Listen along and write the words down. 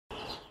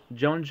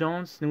John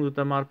Jones nuk do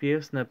të marrë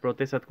pjesë në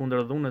protestat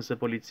kundër dhunës së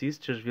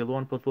policisë që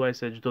zhvilluan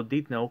pothuajse çdo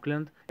ditë në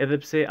Oakland, edhe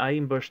pse ai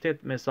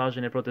mbështet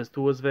mesazhin e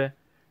protestuesve.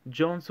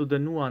 Jones u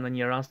dënua në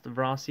një rast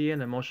vrasjeje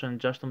në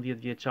moshën 16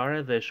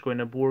 vjeçare dhe shkoi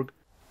në burg.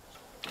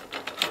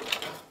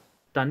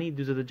 Tani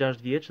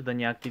 46 vjeç dhe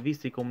një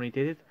aktivist i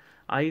komunitetit,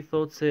 ai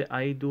thotë se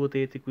ai duhet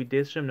të jetë i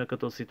kujdesshëm në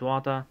këto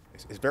situata.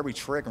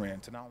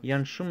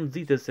 Janë shumë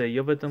nxitëse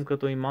jo vetëm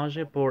këto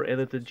imazhe, por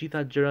edhe të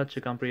gjitha gjërat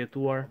që kam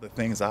përjetuar.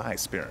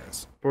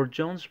 Por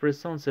Jones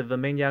shpreson se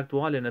vëmendja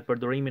aktuale në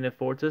përdorimin e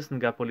forcës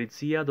nga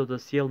policia do të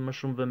sjellë më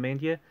shumë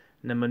vëmendje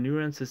në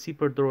mënyrën se si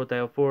përdoret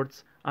ajo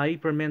forcë. Ai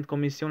përmend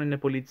Komisionin e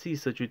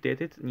Policisë së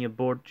Qytetit, një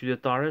bord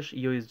qytetarësh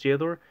jo i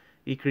zgjedhur,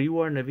 i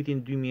krijuar në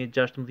vitin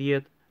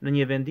 2016. Në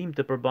një vendim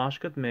të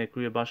përbashkët me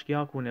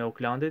kryebashkiakun e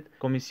Oaklandit,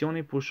 komisioni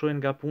pushoi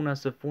nga puna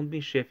së fundmi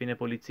shefin e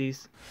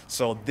policisë.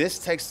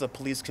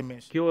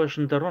 Kjo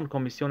është ndërron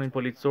komisionin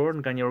policor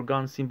nga një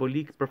organ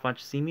simbolik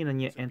përfaqësimi në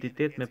një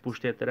entitet me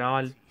pushtet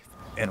real.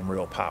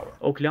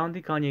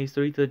 Oaklandi ka një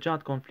histori të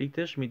gjatë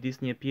konfliktesh midis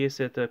një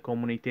pjese të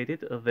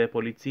komunitetit dhe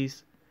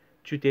policisë.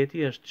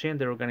 Qyteti është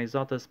qendër e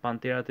organizatës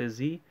Panterat e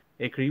Zi,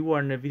 e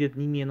krijuar në vitet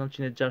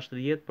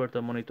 1960 për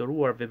të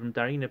monitoruar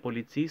veprimtarinë e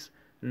policisë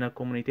në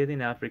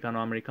komunitetin e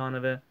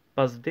afrikano-amerikanëve.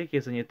 Pas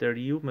vdekjes së një të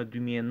riu më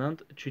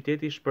 2009,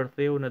 qyteti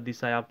shpërtheu në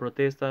disa javë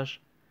protestash.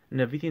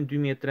 Në vitin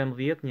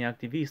 2013, një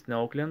aktivist në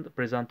Oakland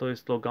prezantoi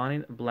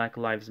sloganin Black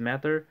Lives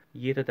Matter,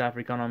 jetët e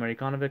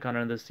afrikano-amerikanëve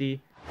kanë rëndësi.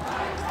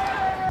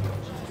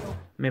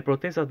 Me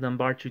protestat në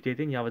mbar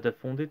qytetin javët e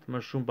fundit,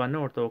 më shumë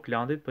banorë të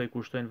Oaklandit po i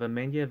kushtojnë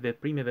vëmendje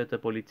veprimeve të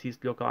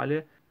policisë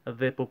lokale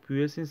dhe po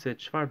pyesin se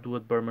çfarë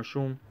duhet bërë më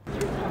shumë.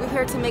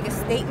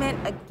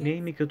 Ne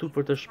jemi këtu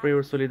për të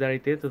shprehur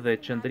solidaritet dhe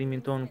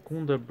qëndrimin ton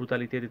kundër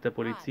brutalitetit të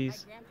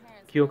policisë.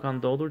 Kjo ka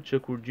ndodhur që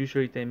kur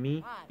gjyshërit e mi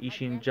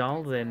ishin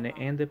gjallë dhe ne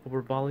ende po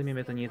përballemi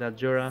me të njëjtat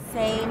gjëra.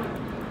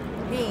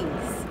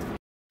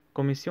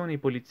 Komisioni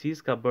i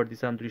policisë ka bërë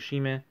disa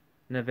ndryshime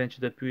në vend që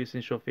të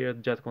pyesin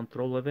shoferët gjatë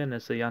kontrolleve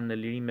nëse janë në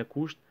lirim me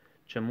kusht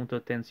që mund të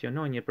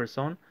tensionojë një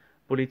person.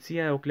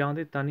 Policia e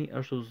Oaklandit tani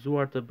është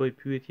udhëzuar të bëjë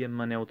pyetje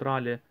më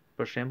neutrale,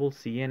 për shembull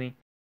si jeni.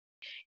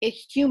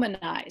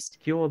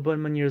 Kjo e bën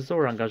më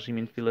njerëzor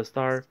angazhimin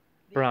fillestar,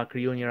 pra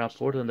krijon një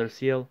raport të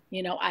ndërsjellë.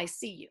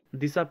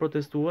 Disa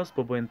protestues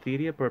po bëjnë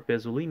thirrje për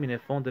pezullimin e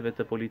fondeve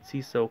të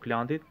policisë së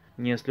Oaklandit,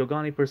 një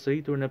slogan i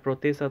përsëritur në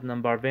protestat në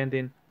mbar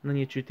vendin. Në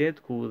një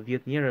qytet ku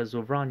 10 njerëz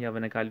u vranë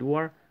javën e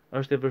kaluar,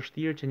 është e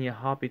vështirë që një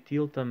hap i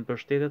tillë të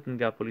mbështetet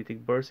nga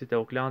politikbërësit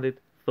e Oaklandit,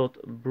 thot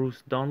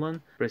Bruce Donlan,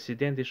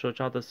 presidenti i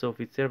shoqatës së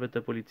oficerëve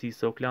të policisë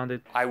së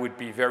Oaklandit.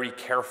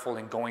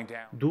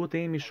 Duhet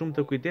të jemi shumë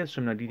të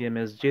kujdesshëm në lidhje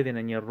me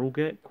zgjedhjen e një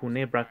rruge ku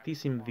ne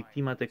braktisim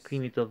viktimat e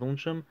krimit të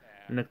dhunshëm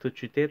në këtë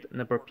qytet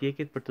në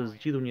përpjekjet për të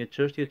zgjidhur një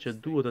çështje që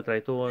duhet të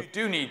trajtohet.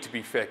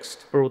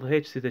 Për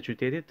udhëheqësit e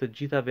qytetit, të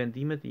gjitha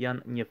vendimet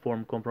janë një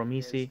formë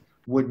kompromisi.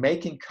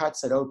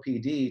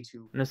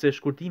 Nëse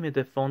shkurtimet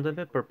e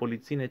fondeve për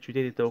policinë e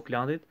qytetit të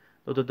Oaklandit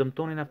do të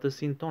dëmtonin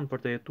aftësinë tonë për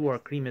të jetuar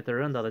krime të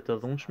rënda dhe të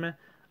dhunshme,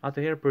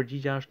 atëherë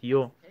përgjigjja është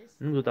jo,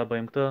 nuk do ta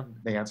bëjmë këtë.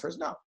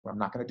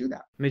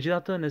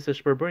 Megjithatë, nëse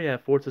shpërbërja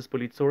e forcës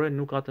policore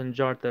nuk ka të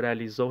ngjarë të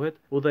realizohet,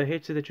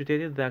 udhëheqësit e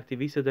qytetit dhe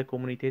aktivistët e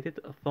komunitetit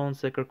thonë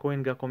se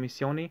kërkojnë nga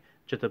komisioni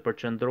që të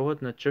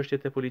përqendrohet në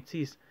çështjet e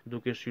policisë,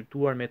 duke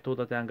shqyrtuar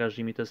metodat e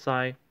angazhimit të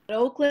saj.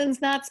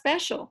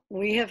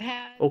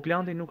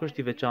 Oaklandi nuk është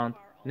i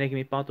veçantë. Ne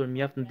kemi patur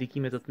mjaft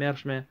ndikime të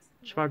tmerrshme.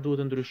 Çfarë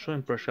duhet të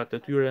ndryshojmë për shkak të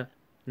tyre?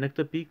 Në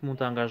këtë pikë mund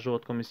të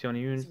angazhohet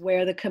komisioni ynë.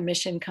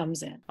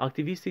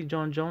 Aktivisti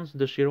John Jones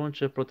dëshiron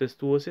që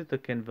protestuesit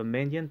të kenë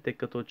vëmendjen tek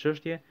këto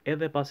çështje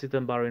edhe pasi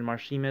të mbarojnë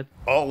marshimet.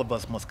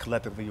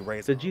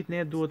 Të gjithë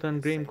ne duhet të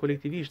ngrejmë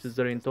kolektivisht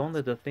zërin tonë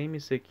dhe të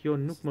themi se kjo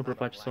nuk më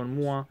përfaqëson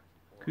mua.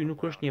 Ky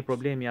nuk është një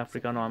problem i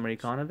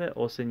afrikano-amerikanëve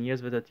ose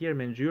njerëzve të tjerë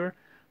me ngjyrë,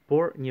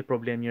 por një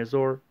problem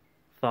njerëzor,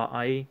 tha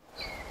ai.